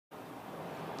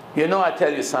You know, I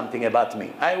tell you something about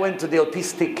me. I went to the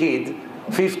autistic kid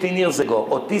 15 years ago.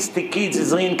 Autistic kids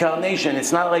is reincarnation.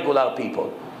 It's not regular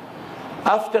people.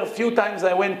 After a few times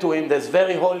I went to him, there's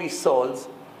very holy souls.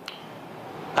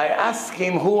 I asked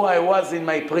him who I was in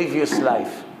my previous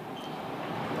life.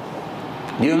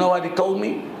 Do you know what he told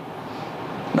me?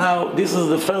 Now, this is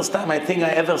the first time I think I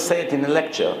ever say it in a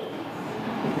lecture.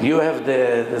 You have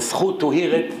the zchut to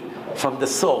hear it from the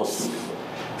source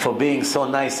for being so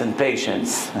nice and patient.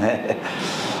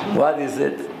 What is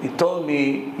it? He told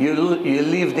me, you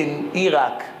lived in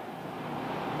Iraq,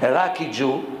 Iraqi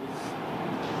Jew,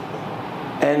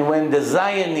 and when the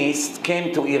Zionists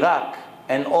came to Iraq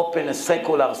and opened a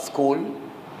secular school,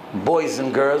 boys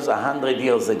and girls, 100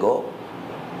 years ago,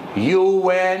 you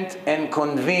went and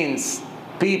convinced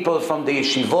people from the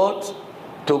yeshivot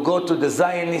to go to the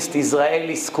Zionist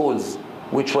Israeli schools,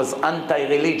 which was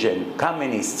anti-religion,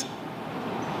 communist.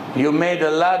 You made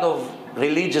a lot of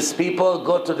religious people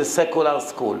go to the secular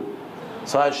school.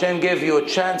 So Hashem gave you a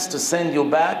chance to send you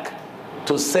back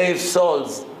to save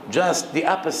souls, just the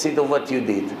opposite of what you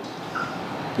did.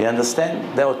 You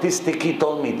understand? The autistic kid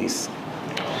told me this.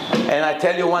 And I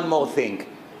tell you one more thing.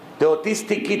 The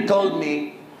autistic kid told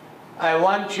me, I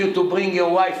want you to bring your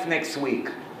wife next week.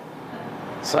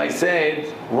 So I said,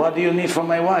 what do you need from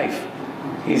my wife?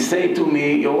 He said to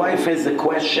me, your wife has a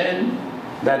question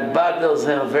that bothers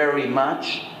her very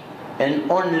much, and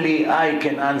only I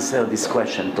can answer this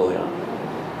question to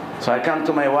her. So I come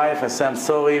to my wife, I say, I'm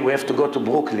sorry, we have to go to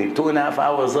Brooklyn, 2.5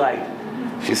 hours ride.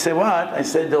 She said, what? I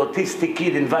said, the autistic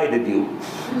kid invited you.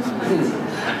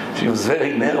 She was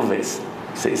very nervous.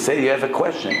 So he said, you have a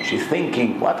question. She's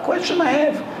thinking, what question I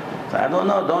have? So I don't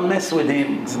know, don't mess with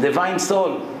him. It's a divine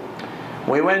soul.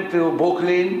 We went to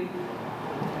Brooklyn.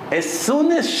 As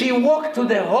soon as she walked to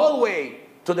the hallway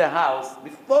to the house,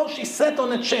 before she sat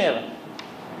on a chair,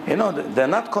 you know, they're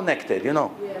not connected, you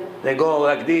know. Yeah. They go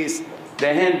like this, the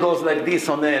hand goes like this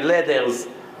on the letters,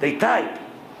 they type.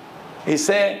 He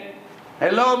said,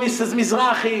 hello, Mrs.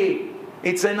 Mizrachi,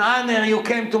 it's an honor you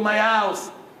came to my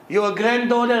house. Your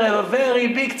granddaughter has a very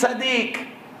big tzaddik.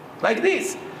 Like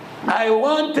this. I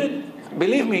wanted,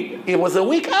 believe me, it was a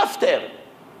week after.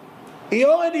 He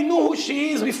already knew who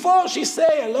she is before she said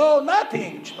hello,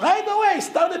 nothing. Right away, he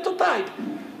started to type.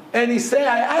 And he said,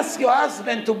 I asked your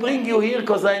husband to bring you here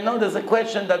because I know there's a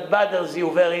question that bothers you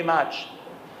very much.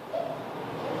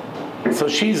 So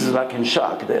she's like in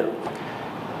shock there.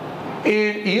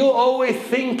 You always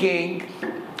thinking,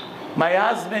 my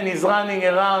husband is running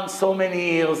around so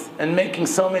many years and making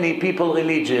so many people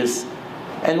religious.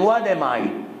 And what am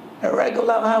I? A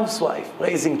regular housewife,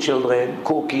 raising children,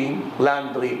 cooking,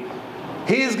 laundry.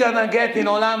 He's gonna get in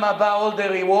Olam Haba all the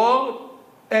reward.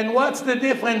 And what's the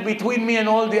difference between me and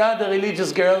all the other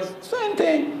religious girls? Same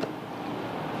thing.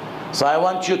 So I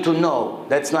want you to know,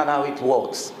 that's not how it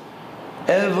works.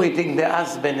 Everything the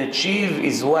husband achieves,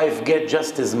 his wife gets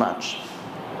just as much.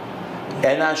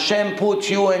 And Hashem put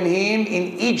you and him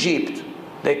in Egypt.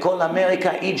 They call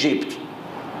America Egypt.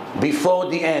 Before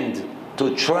the end.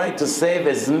 To try to save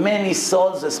as many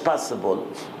souls as possible.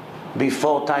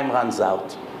 Before time runs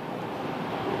out.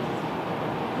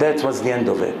 That was the end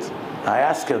of it. I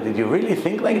asked her, did you really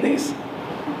think like this?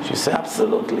 She said,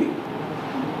 absolutely.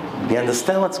 Do you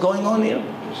understand what's going on here?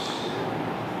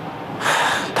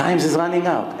 Times is running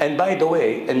out. And by the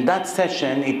way, in that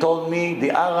session, he told me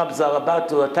the Arabs are about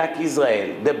to attack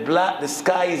Israel. The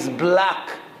sky is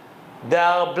black. There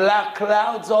are black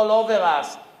clouds all over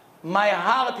us. My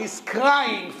heart is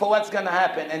crying for what's going to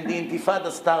happen. And the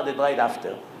Intifada started right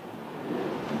after.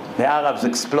 The Arabs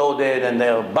exploded and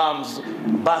their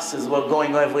buses were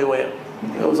going everywhere.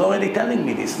 He was already telling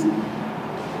me this.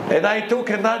 And I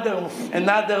took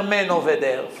another man over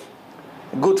there,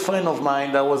 a good friend of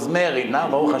mine that was married. Now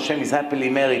Baruch Hashem is happily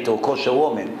married to a kosher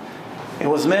woman. He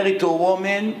was married to a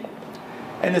woman,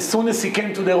 and as soon as he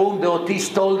came to the room, the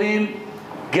autist told him,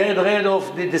 get rid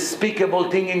of the despicable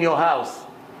thing in your house.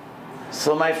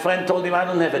 So my friend told him, I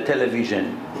don't have a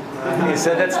television. He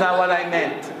said, that's not what I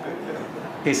meant.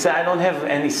 He said, I don't have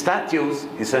any statues.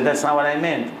 He said, that's not what I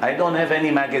meant. I don't have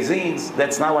any magazines.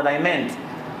 That's not what I meant.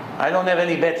 I don't have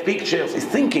any bad pictures. He's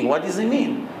thinking, what does he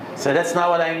mean? He said, that's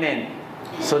not what I meant.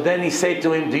 So then he said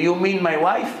to him, do you mean my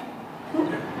wife?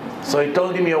 So he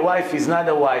told him, your wife is not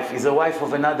a wife. She's a wife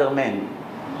of another man.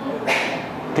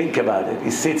 Think about it.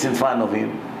 He sits in front of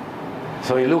him.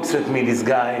 So he looks at me, this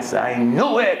guy, says, I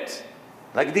knew it.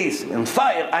 Like this, on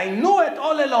fire. I knew it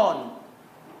all along.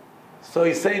 So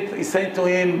he said to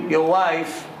him, your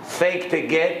wife faked a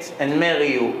get and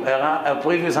married you. Her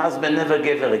previous husband never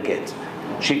gave her a get.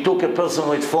 She took a person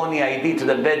with phony ID to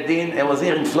the Beit Din and was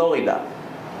here in Florida.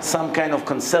 some kind of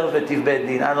conservative bed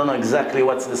din. I don't know exactly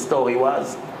what the story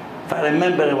was. If I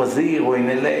remember, it was here or in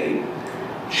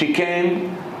LA. She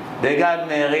came, they got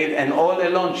married, and all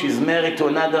alone she's married to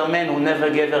another man who never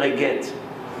gave her a get.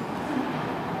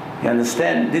 You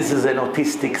understand? This is an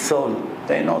autistic soul.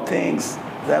 They know things.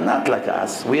 They're not like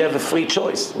us. We have a free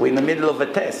choice. We're in the middle of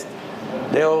a test.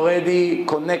 They're already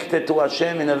connected to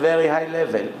Hashem in a very high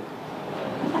level.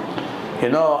 You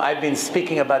know, I've been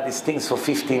speaking about these things for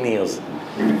 15 years.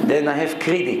 Then I have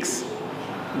critics.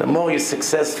 The more you're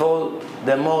successful,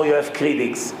 the more you have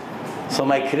critics. So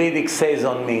my critic says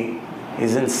on me,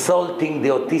 he's insulting the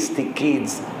autistic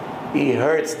kids. He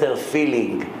hurts their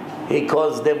feeling. He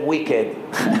calls them wicked.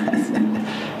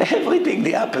 Everything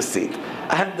the opposite.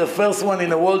 I'm the first one in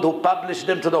the world who published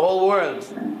them to the whole world.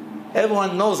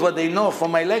 Everyone knows what they know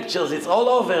from my lectures. It's all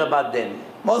over about them.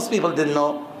 Most people didn't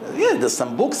know. Yeah, there's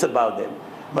some books about them.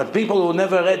 But people who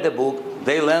never read the book,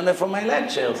 they learn it from my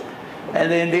lectures.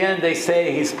 And in the end, they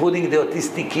say he's putting the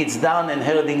autistic kids down and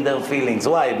hurting their feelings.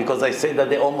 Why? Because I say that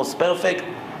they're almost perfect,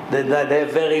 that they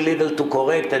have very little to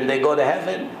correct, and they go to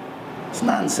heaven? It's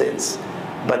nonsense.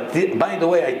 But by the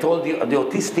way, I told you, the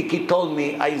autistic kid told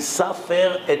me, I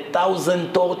suffer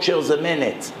 1,000 tortures a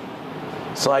minute.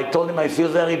 So I told him, I feel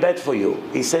very bad for you.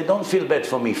 He said, don't feel bad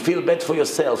for me, feel bad for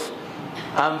yourself.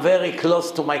 I'm very close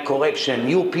to my correction.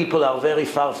 You people are very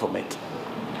far from it.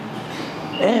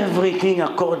 Everything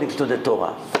according to the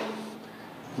Torah.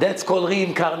 That's called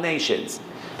reincarnations.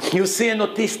 You see an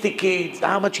autistic kid,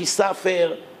 how much he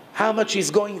suffers, how much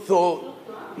he's going through.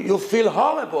 You feel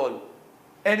horrible.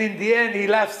 And in the end, he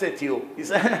laughs at you. He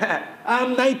says,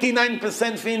 I'm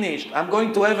 99% finished. I'm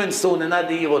going to heaven soon,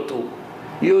 another year or two.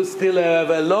 You still have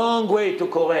a long way to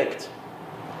correct.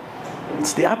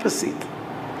 It's the opposite.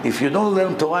 If you don't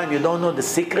learn Torah and you don't know the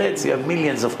secrets, you have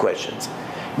millions of questions.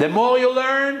 The more you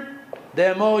learn,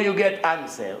 the more you get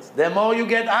answers. The more you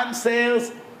get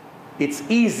answers, it's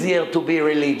easier to be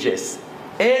religious.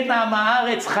 En am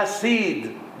haaretz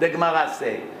chasid, the Gemara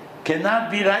says. Cannot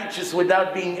be righteous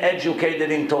without being educated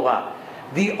in Torah.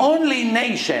 The only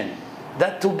nation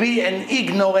that to be an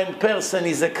ignorant person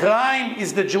is a crime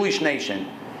is the Jewish nation.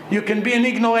 You can be an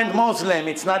ignorant Muslim,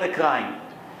 it's not a crime.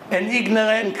 An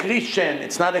ignorant Christian,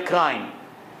 it's not a crime.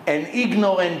 An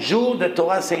ignorant Jew, the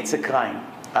Torah says it's a crime.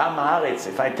 Am haaretz,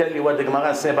 if I tell you what the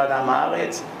Gemara says about Am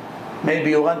haaretz, maybe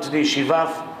you run to the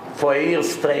yeshiva for a year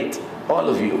straight, all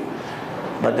of you.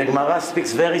 But the Gemara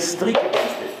speaks very strict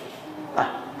against it.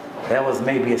 That was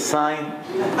maybe a sign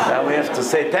that we have to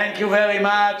say thank you very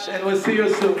much, and we'll see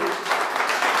you soon.